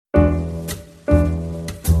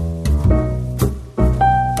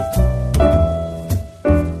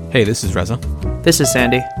Hey, this is Reza. This is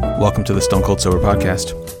Sandy. Welcome to the Stone Cold Sober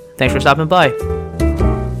Podcast. Thanks for stopping by.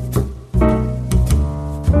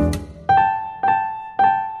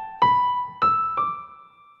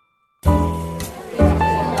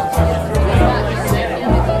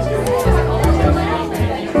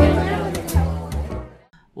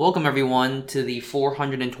 Welcome, everyone, to the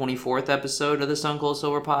 424th episode of the Stone Cold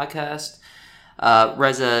Sober Podcast.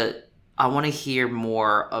 Reza, I want to hear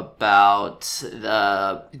more about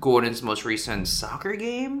Gordon's most recent soccer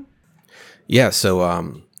game. Yeah,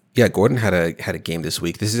 so Gordon had a game this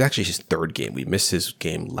week. This is actually his third game. We missed his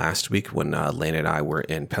game last week when Lane and I were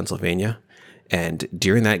in Pennsylvania. And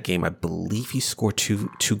during that game, I believe he scored two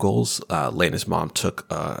goals. Lena's mom took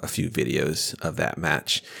a few videos of that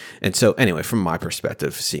match. And so anyway, from my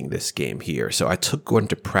perspective, seeing this game here. So I took Gordon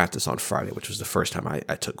to practice on Friday, which was the first time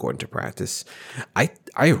I took Gordon to practice. I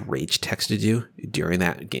rage texted you during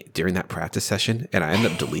that practice session, and I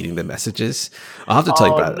ended up deleting the messages. I'll have to tell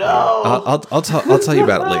you about it. I'll tell you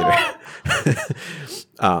about it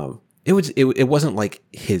later. It wasn't like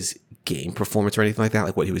his game performance or anything like that,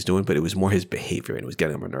 like what he was doing, but it was more his behavior, and it was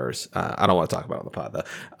getting on my nerves. I don't want to talk about it on the pod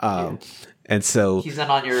though. And so he's not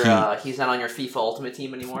on your FIFA Ultimate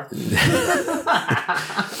Team anymore.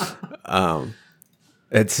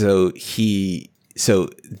 So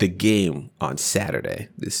the game on Saturday,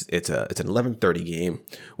 it's an 11:30 game,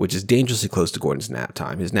 which is dangerously close to Gordon's nap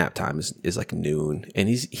time. His nap time is like noon, and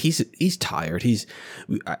he's tired.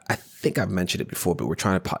 I think I've mentioned it before, but we're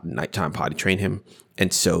trying to nighttime potty train him,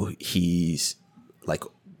 and so he's like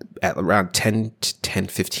at around 10 to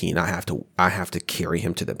 10:15. I have to carry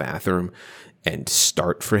him to the bathroom and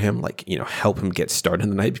start for him, like, you know, help him get started in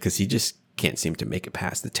the night, because he just can't seem to make it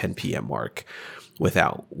past the 10 p.m. mark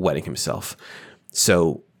without wetting himself.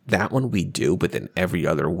 So that one we do, but then every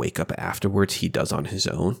other wake up afterwards he does on his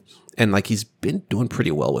own. And like, he's been doing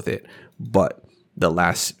pretty well with it. But the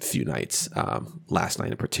last few nights, last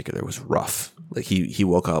night in particular, was rough. Like he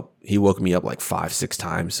woke me up like 5-6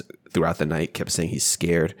 times throughout the night, kept saying he's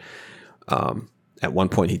scared. At one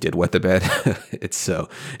point he did wet the bed.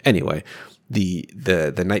 Anyway,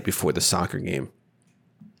 the night before the soccer game,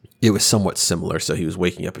 it was somewhat similar. So he was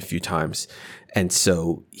waking up a few times. And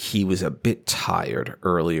so he was a bit tired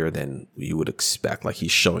earlier than you would expect. Like,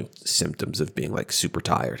 he's showing symptoms of being like super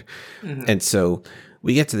tired. Mm-hmm. And so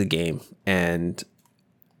we get to the game, and,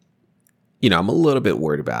 you know, I'm a little bit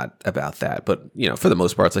worried about that. But, you know, for the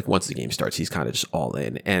most part, it's like once the game starts, he's kind of just all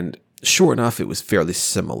in. And sure enough, it was fairly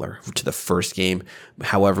similar to the first game.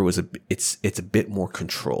 However, it's a bit more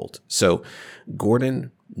controlled. So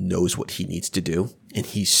Gordon knows what he needs to do, and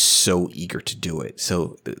he's so eager to do it.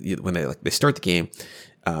 So when they start the game,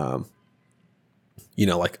 you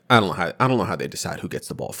know, like, I don't know how they decide who gets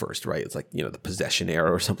the ball first, right? It's like, you know, the possession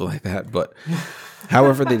error or something like that. But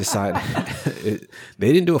however they decide,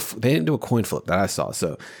 they didn't do a coin flip that I saw.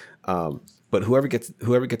 So, but whoever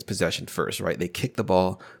gets possession first, right? They kick the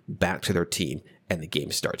ball back to their team, and the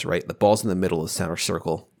game starts, right? The ball's in the middle of the center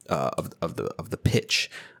circle of the pitch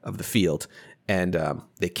of the field. And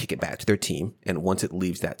they kick it back to their team. And once it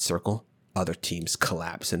leaves that circle, other teams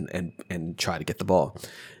collapse and try to get the ball.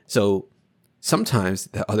 So sometimes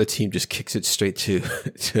the other team just kicks it straight to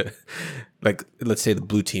like, let's say the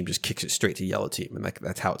blue team just kicks it straight to yellow team. And like,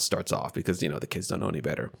 that's how it starts off, because, you know, the kids don't know any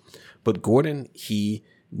better. But Gordon, he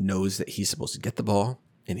knows that he's supposed to get the ball,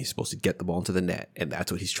 and he's supposed to get the ball into the net. And that's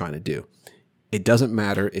what he's trying to do. It doesn't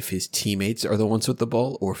matter if his teammates are the ones with the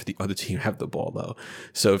ball or if the other team have the ball, though.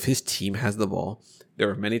 So if his team has the ball, there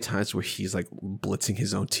are many times where he's like blitzing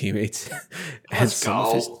his own teammates. And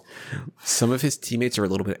some of his teammates are a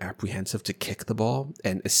little bit apprehensive to kick the ball,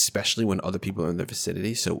 and especially when other people are in the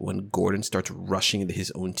vicinity. So when Gordon starts rushing into his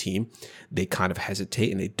own team, they kind of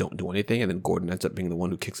hesitate and they don't do anything. And then Gordon ends up being the one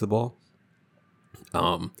who kicks the ball.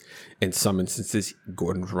 In some instances,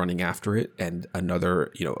 Gordon's running after it, and another,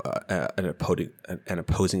 you know, an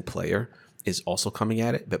opposing player is also coming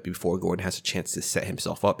at it. But before Gordon has a chance to set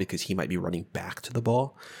himself up, because he might be running back to the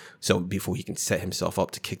ball, so before he can set himself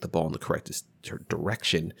up to kick the ball in the correct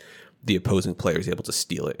direction, the opposing player is able to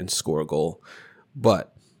steal it and score a goal.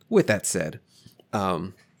 But with that said,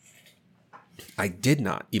 I did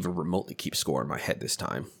not even remotely keep score in my head this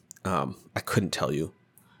time. I couldn't tell you.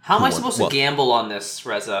 How am I supposed to gamble on this,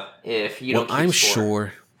 Reza, if you don't keep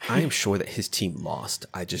score? I am sure that his team lost.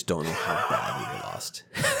 I just don't know how badly they lost.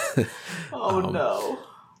 No.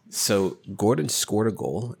 So Gordon scored a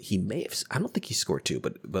goal. He may have. I don't think he scored two,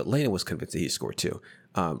 but Lena was convinced that he scored two.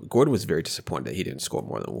 Gordon was very disappointed that he didn't score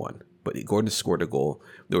more than one. But Gordon scored a goal.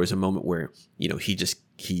 There was a moment where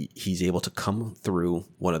he's able to come through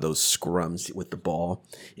one of those scrums with the ball,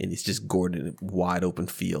 and it's just Gordon in a wide open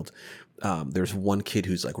field. There's one kid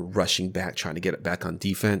who's like rushing back, trying to get it back on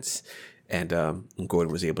defense. And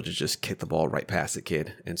Gordon was able to just kick the ball right past the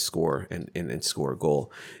kid and score and score a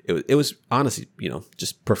goal. It was honestly,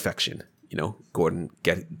 just perfection. Gordon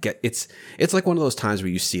get it's like one of those times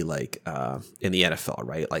where you see like in the NFL,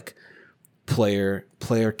 right? Like player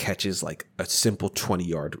catches like a simple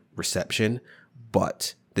 20-yard reception,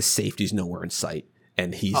 but the safety's nowhere in sight,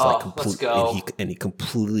 and he's he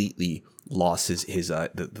completely lost his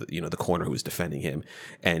the corner who was defending him,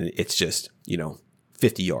 and it's just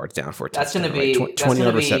 50 yards down for a touchdown. That's going to be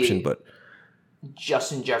 20-yard reception, but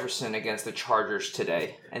Justin Jefferson against the Chargers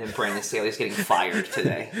today, and then Brandon Staley's getting fired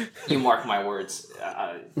today. You mark my words.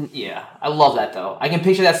 Yeah, I love that though. I can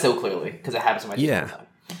picture that so clearly because it happens to my team all the time.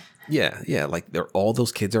 Yeah. Like all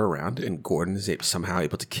those kids are around, and Gordon is somehow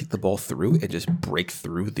able to kick the ball through and just break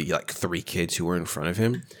through the like three kids who were in front of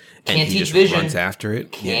him, and he just runs after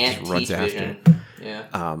it. Yeah.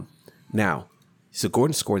 Now, so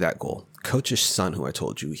Gordon scored that goal. Coach's son, who I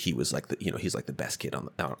told you, he was like he's like the best kid on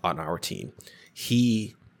our team.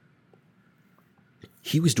 He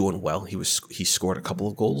was doing well. He scored a couple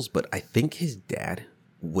of goals, but I think his dad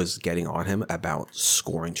was getting on him about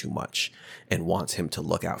scoring too much and wants him to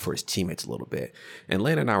look out for his teammates a little bit. And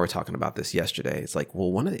Lana and I were talking about this yesterday. It's like,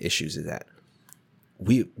 well, one of the issues is that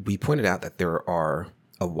we pointed out that there are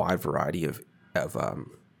a wide variety of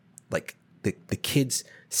like the kids'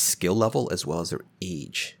 skill level as well as their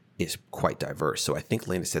age is quite diverse. So I think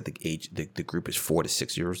Lana said the group is 4 to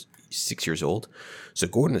 6 years old. So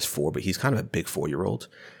Gordon is 4, but he's kind of a big 4-year-old.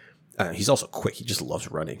 He's also quick. He just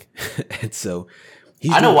loves running, and so.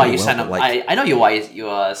 I know why you signed him. I know why you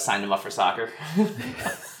signed him up for soccer.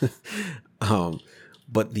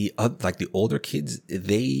 But the older kids,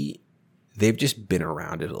 they've just been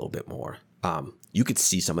around it a little bit more. You could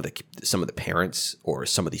see some of the parents or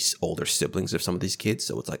some of these older siblings of some of these kids.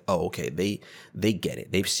 So it's like, oh, okay, they get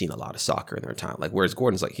it. They've seen a lot of soccer in their time. Like whereas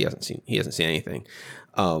Gordon's like he hasn't seen anything.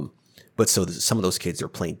 But so some of those kids are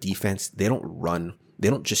playing defense. They don't run. They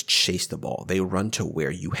don't just chase the ball. They run to where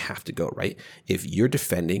you have to go, right? If you're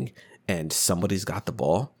defending and somebody's got the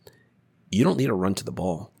ball, you don't need to run to the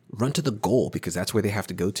ball. Run to the goal because that's where they have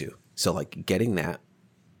to go to. So like getting that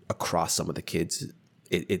across some of the kids,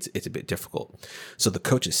 it's a bit difficult. So the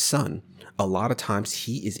coach's son, a lot of times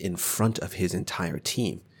he is in front of his entire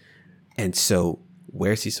team. And so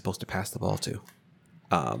where's he supposed to pass the ball to?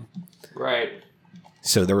 Right.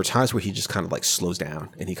 So there were times where he just kind of like slows down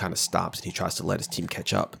and he kind of stops and he tries to let his team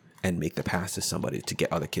catch up and make the pass to somebody to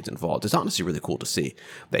get other kids involved. It's honestly really cool to see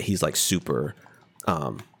that he's like super,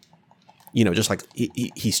 just like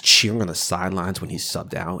he's cheering on the sidelines when he's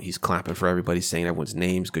subbed out. He's clapping for everybody, saying everyone's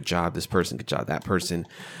names. Good job, this person. Good job, that person.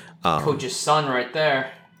 Coach's son right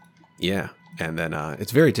there. Yeah. And then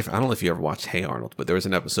it's very different. I don't know if you ever watched Hey Arnold, but there was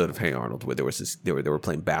an episode of Hey Arnold where they were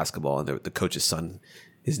playing basketball and the coach's son,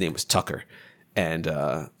 his name was Tucker. And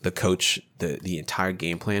the coach, the entire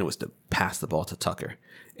game plan was to pass the ball to Tucker.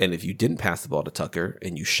 And if you didn't pass the ball to Tucker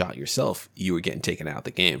and you shot yourself, you were getting taken out of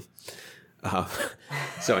the game.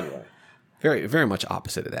 So anyway, very, very much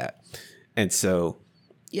opposite of that. And so,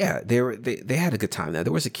 yeah, they had a good time. Now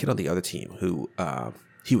there was a kid on the other team who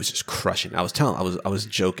he was just crushing. I was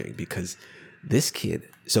joking because this kid.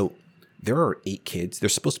 So there are 8 kids.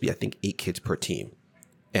 There's supposed to be, I think, 8 kids per team,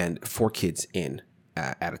 and 4 kids in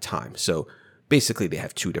at a time. So basically, they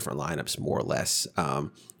have 2 different lineups, more or less,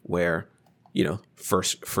 where,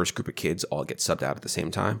 first group of kids all get subbed out at the same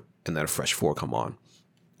time, and then a fresh 4 come on.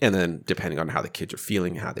 And then depending on how the kids are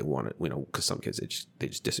feeling, how they want it, because some kids, they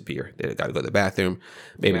just disappear. They got to go to the bathroom.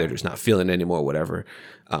 Maybe they're just not feeling it anymore, whatever.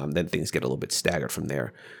 Then things get a little bit staggered from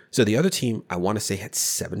there. So the other team, I want to say, had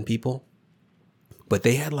 7 people, but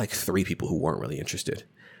they had like 3 people who weren't really interested.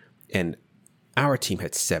 And our team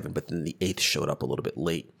had 7, but then the 8th showed up a little bit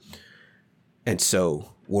late. And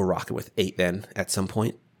so we're rocking with 8 then at some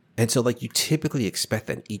point. And so like you typically expect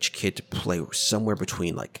then each kid to play somewhere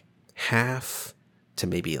between like half to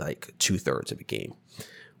maybe like 2/3 of a game.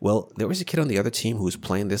 Well, there was a kid on the other team who was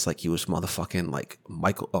playing this like he was motherfucking like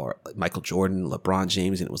Michael Jordan, LeBron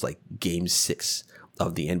James, and it was like game 6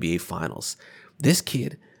 of the NBA Finals. This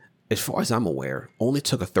kid, as far as I'm aware, only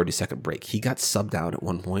took a 30-second break. He got subbed out at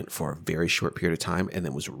one point for a very short period of time and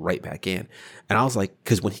then was right back in. And I was like,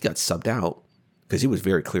 because when he got subbed out, because he was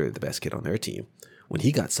very clearly the best kid on their team, when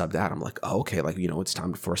he got subbed out, I'm like, oh, okay, like, it's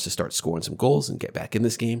time for us to start scoring some goals and get back in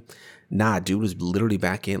this game. Nah, dude was literally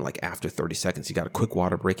back in like after 30 seconds. He got a quick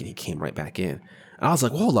water break and he came right back in. And I was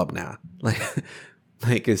like, well, hold up now. Like,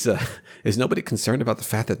 is nobody concerned about the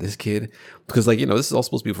fact that this kid, because like, this is all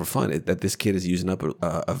supposed to be for fun, that this kid is using up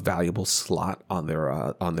a valuable slot on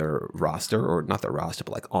their roster, or not their roster,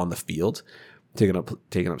 but like on the field, taking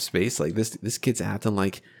up space. Like this kid's acting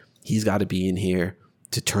like he's got to be in here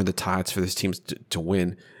to turn the tides for this team to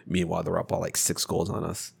win. Meanwhile, they're up by like 6 goals on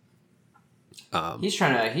us.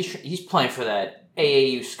 He's playing for that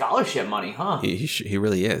AAU scholarship money, huh? He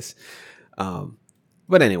really is.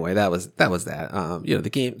 But anyway, that was that.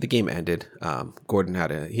 The game ended. Gordon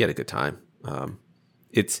had a good time.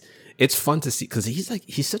 It's fun to see because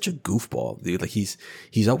he's such a goofball, dude. Like he's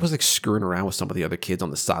always like screwing around with some of the other kids on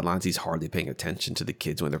the sidelines. He's hardly paying attention to the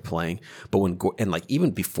kids when they're playing. But and like even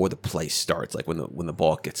before the play starts, like when the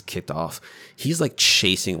ball gets kicked off, he's like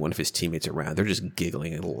chasing one of his teammates around. They're just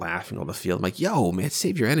giggling and laughing on the field. I'm like, yo, man,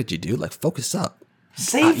 save your energy, dude. Like focus up.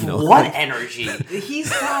 Save what energy? He's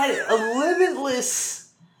got a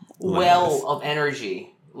limitless well of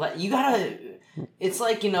energy. You gotta. It's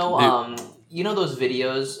like those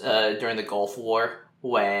videos during the Gulf War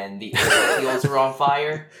when the oil fields are on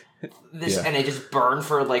fire, and they just burn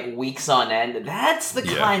for like weeks on end. That's the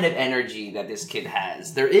kind of energy that this kid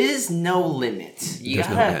has. There is no limit. There's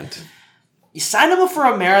no end. You sign him up for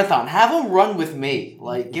a marathon. Have him run with me.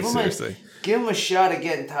 Like give him a shot at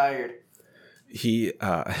getting tired.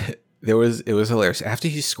 It was hilarious. After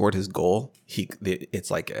he scored his goal,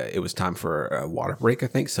 it was time for a water break, I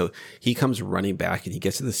think. So he comes running back and he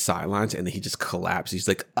gets to the sidelines and then he just collapses. He's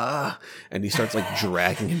like, and he starts like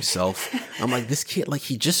dragging himself. I'm like, this kid, like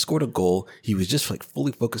he just scored a goal. He was just like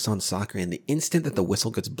fully focused on soccer. And the instant that the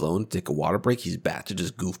whistle gets blown to take a water break, he's back to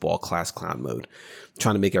just goofball class clown mode,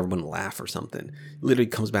 trying to make everyone laugh or something. Literally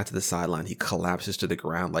comes back to the sideline. He collapses to the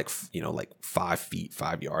ground like 5 feet,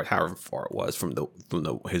 5 yards, however far it was from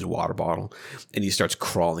his water bottle, and he starts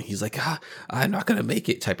crawling. He's like, I'm not gonna make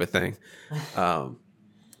it, type of thing. So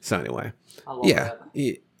anyway,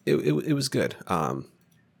 it was good.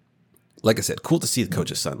 Like I said, cool to see the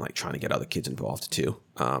coach's son like trying to get other kids involved too.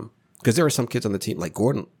 Because there are some kids on the team like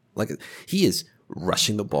Gordon, like he is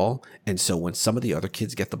rushing the ball, and so when some of the other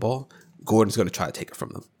kids get the ball, Gordon's going to try to take it from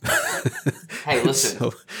them. Hey, listen.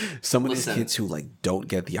 So some of these kids who like don't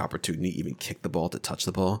get the opportunity to even kick the ball, to touch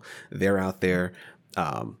the ball, they're out there,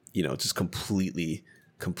 just completely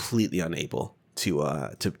unable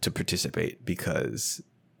to participate because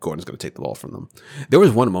Gordon's going to take the ball from them. There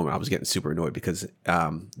was one moment I was getting super annoyed because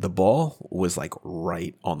the ball was like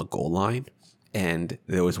right on the goal line, and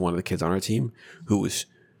there was one of the kids on our team who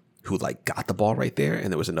like got the ball right there,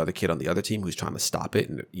 and there was another kid on the other team who's trying to stop it.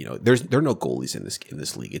 And there are no goalies in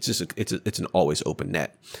this league. It's just it's an always open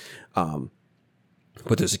net.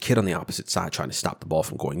 But there's a kid on the opposite side trying to stop the ball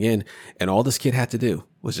from going in, and all this kid had to do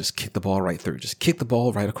was just kick the ball right through, just kick the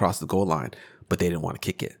ball right across the goal line. But they didn't want to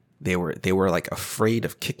kick it. They were like afraid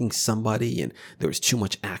of kicking somebody, and there was too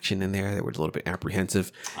much action in there. They were a little bit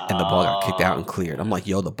apprehensive, and the ball got kicked out and cleared. I'm like,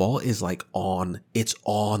 yo, the ball is like it's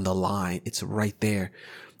on the line. It's right there.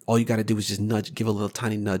 All you got to do is just give a little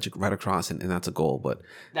tiny nudge right across, and that's a goal. But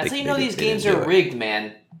that's how you know these games are rigged,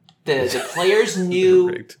 man. The players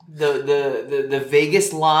knew the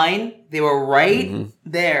Vegas line. They were right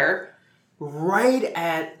there, right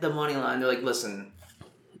at the money line. They're like, listen,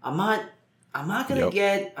 I'm not gonna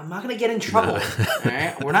get in trouble. All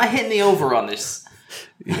right, we're not hitting the over on this.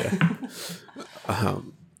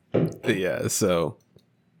 So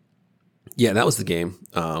that was the game.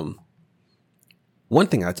 One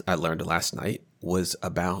thing I learned last night was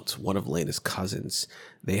about one of Lena's cousins.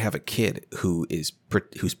 They have a kid who's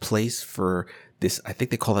plays for this. I think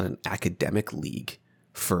they call it an academic league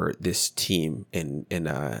for this team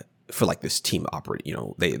for like this team operate.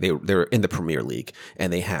 They're in the Premier League,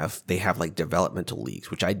 and they have like developmental leagues,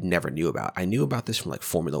 which I never knew about. I knew about this from like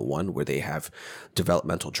Formula One, where they have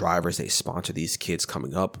developmental drivers. They sponsor these kids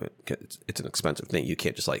coming up. It's an expensive thing. You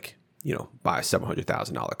can't just like buy a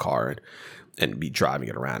 $700,000 car and be driving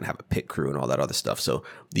it around and have a pit crew and all that other stuff. So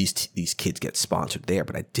these kids get sponsored there,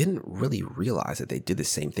 but I didn't really realize that they did the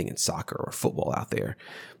same thing in soccer or football out there.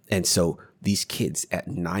 And so these kids at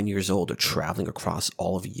 9 years old are traveling across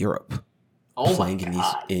all of Europe, playing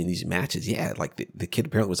in these matches. Yeah, like the kid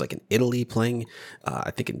apparently was like in Italy playing,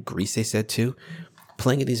 I think in Greece they said too,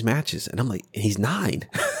 playing in these matches. And I'm like, he's 9.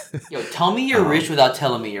 Yo, tell me you're rich without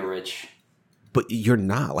telling me you're rich. But you're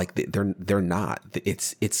not. Like they're not.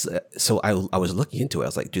 So I was looking into it. I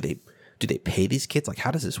was like, do they pay these kids? Like, how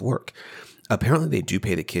does this work? Apparently they do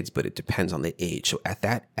pay the kids, but it depends on the age. So at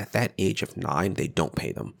that age of 9, they don't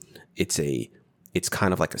pay them. It's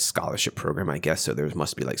kind of like a scholarship program, I guess. So there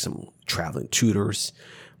must be like some traveling tutors.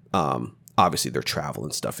 Obviously their travel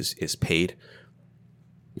and stuff is paid,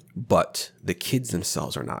 but the kids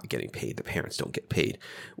themselves are not getting paid. The parents don't get paid.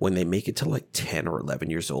 When they make it to like 10 or 11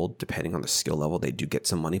 years old, depending on the skill level, they do get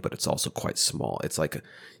some money, but it's also quite small. It's like,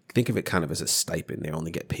 think of it kind of as a stipend. They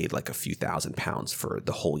only get paid like a few £1,000s for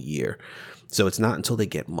the whole year. So it's not until they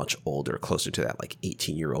get much older, closer to that like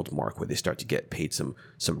 18-year-old mark, where they start to get paid some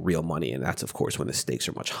real money. And that's, of course, when the stakes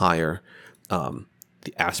are much higher.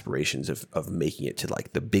 The aspirations of making it to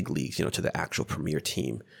like the big leagues, to the actual premier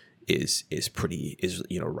team is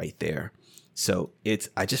right there. So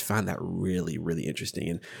I just found that really, really interesting.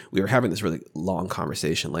 And we were having this really long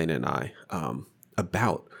conversation, Lena and I,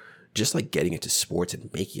 about just like getting into sports and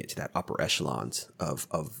making it to that upper echelons of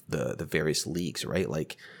the various leagues, right?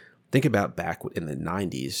 Like think about back in the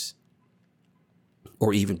 90s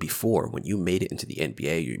or even before, when you made it into the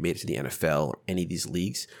NBA, you made it to the NFL or any of these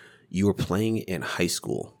leagues, you were playing in high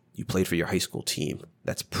school. You played for your high school team.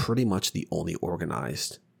 That's pretty much the only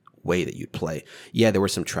organized way that you'd play. Yeah, there were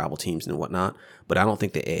some travel teams and whatnot, but I don't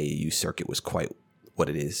think the AAU circuit was quite what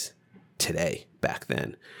it is today back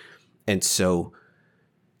then. And so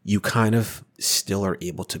you kind of still are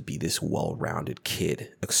able to be this well-rounded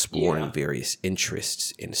kid exploring various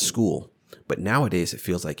interests in school. But nowadays it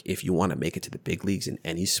feels like if you want to make it to the big leagues in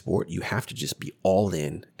any sport, you have to just be all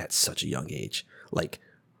in at such a young age. Like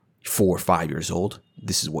 4 or 5 years old,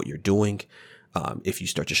 this is what you're doing. If you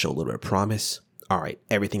start to show a little bit of promise, all right,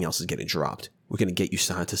 everything else is getting dropped. We're going to get you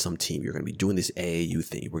signed to some team. You're going to be doing this AAU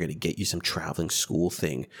thing. We're going to get you some traveling school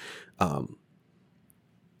thing.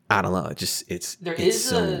 I don't know.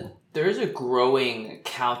 There is a growing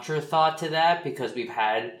counter thought to that, because we've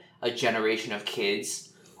had a generation of kids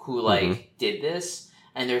who did this,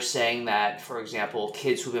 and they're saying that, for example,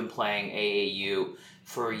 kids who've been playing AAU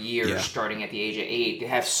for years, starting at the age of 8, they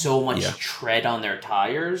have so much tread on their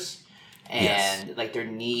tires, and like their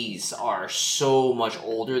knees are so much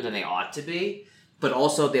older than they ought to be, but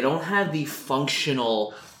also they don't have the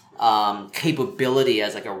functional capability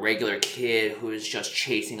as like a regular kid who is just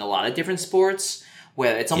chasing a lot of different sports,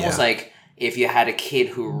 where it's almost like if you had a kid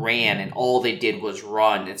who ran and all they did was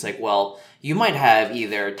run, it's like, well, you might have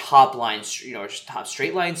either top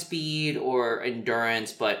straight line speed or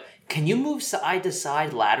endurance, but can you move side to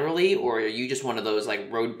side laterally, or are you just one of those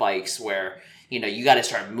like road bikes where you got to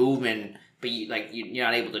start moving, but you're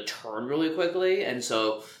not able to turn really quickly? And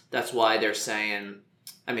so that's why they're saying,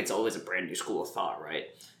 I mean, it's always a brand new school of thought, right?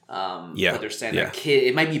 But they're saying that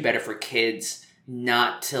it might be better for kids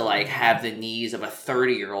not to like have the knees of a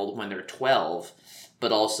 30-year-old when they're 12,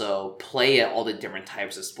 but also play at all the different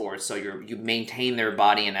types of sports. So you maintain their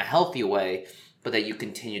body in a healthy way, but that you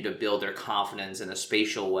continue to build their confidence in a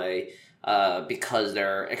spatial way, because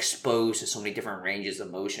they're exposed to so many different ranges of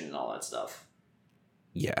motion and all that stuff.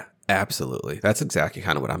 Yeah, absolutely. That's exactly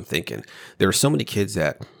kind of what I'm thinking. There are so many kids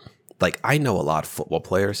that, like, I know a lot of football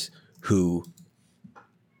players who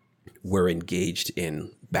were engaged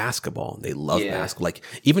in basketball. They love basketball. Like,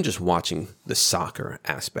 even just watching the soccer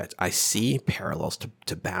aspect, I see parallels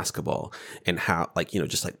to basketball and how, like,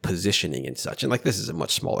 just like positioning and such. And like, this is a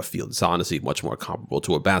much smaller field. It's honestly much more comparable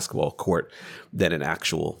to a basketball court than an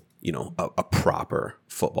actual, a proper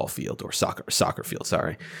football field or soccer field.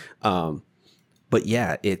 Sorry. But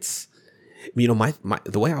yeah, it's,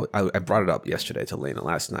 the way I brought it up yesterday to Lena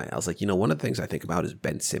last night, I was like, one of the things I think about is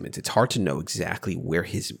Ben Simmons. It's hard to know exactly where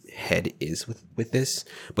his head is with this,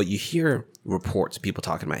 but you hear reports, people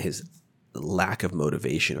talking about his lack of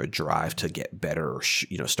motivation or drive to get better or,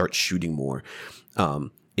 start shooting more.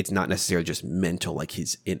 It's not necessarily just mental, like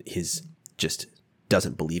his just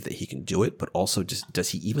doesn't believe that he can do it, but also just, does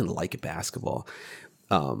he even like basketball?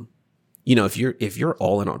 If you're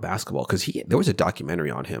all in on basketball, because there was a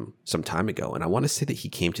documentary on him some time ago, and I want to say that he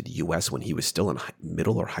came to the U.S. when he was still in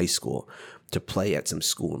middle or high school to play at some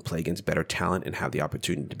school and play against better talent and have the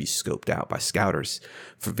opportunity to be scoped out by scouters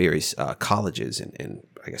for various colleges and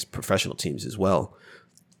I guess professional teams as well.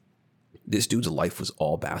 This dude's life was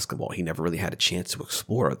all basketball. He never really had a chance to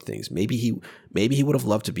explore other things. Maybe he would have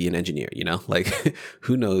loved to be an engineer, like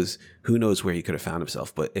who knows where he could have found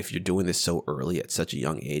himself. But if you're doing this so early at such a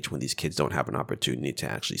young age, when these kids don't have an opportunity to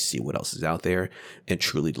actually see what else is out there and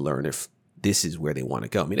truly learn if this is where they want to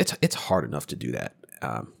go. I mean, it's hard enough to do that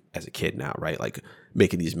as a kid now, right? Like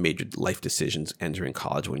making these major life decisions, entering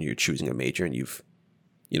college when you're choosing a major and you're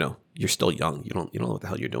still young. You don't know what the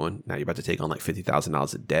hell you're doing. Now you're about to take on like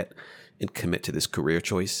 $50,000 of debt and commit to this career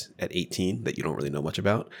choice at 18 that you don't really know much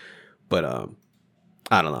about. But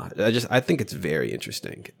I don't know. I think it's very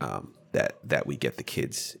interesting that we get the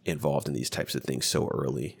kids involved in these types of things so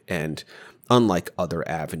early, and unlike other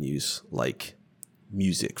avenues like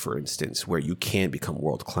music, for instance, where you can become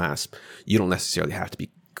world class, you don't necessarily have to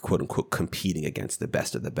be quote unquote competing against the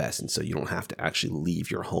best of the best, and so you don't have to actually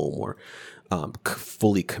leave your home or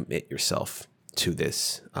fully commit yourself to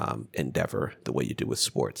this endeavor the way you do with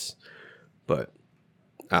sports. But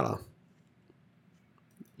I don't know.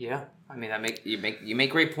 Yeah, I mean, you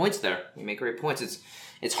make great points there. You make great points.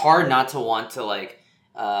 It's hard not to want to like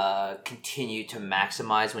continue to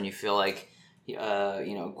maximize when you feel like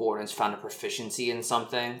Gordon's found a proficiency in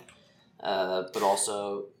something, but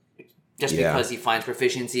also just because he finds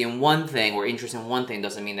proficiency in one thing or interest in one thing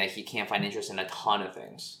doesn't mean that he can't find interest in a ton of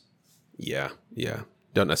things. Yeah.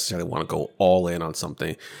 Don't necessarily want to go all in on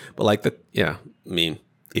something, but like I mean,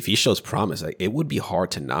 if he shows promise, like, it would be hard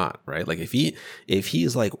to not, right? Like if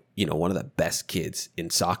he's like, one of the best kids in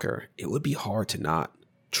soccer, it would be hard to not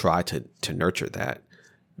try to nurture that,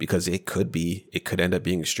 because it could end up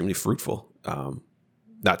being extremely fruitful.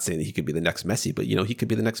 Not saying that he could be the next Messi, but he could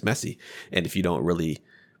be the next Messi. And if you don't really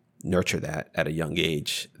nurture that at a young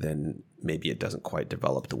age, then maybe it doesn't quite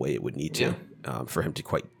develop the way it would need to for him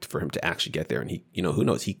to actually get there. And he, who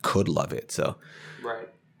knows, he could love it. So, right.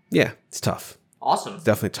 Yeah, it's tough. Awesome. It's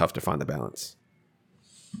definitely tough to find the balance.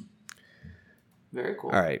 Very cool.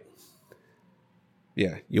 All right.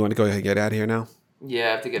 Yeah. You want to go ahead and get out of here now? Yeah,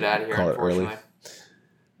 I have to get out of here, unfortunately. It early.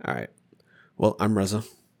 All right. Well, I'm Reza.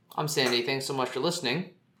 I'm Sandy. Thanks so much for listening.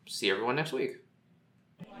 See everyone next week.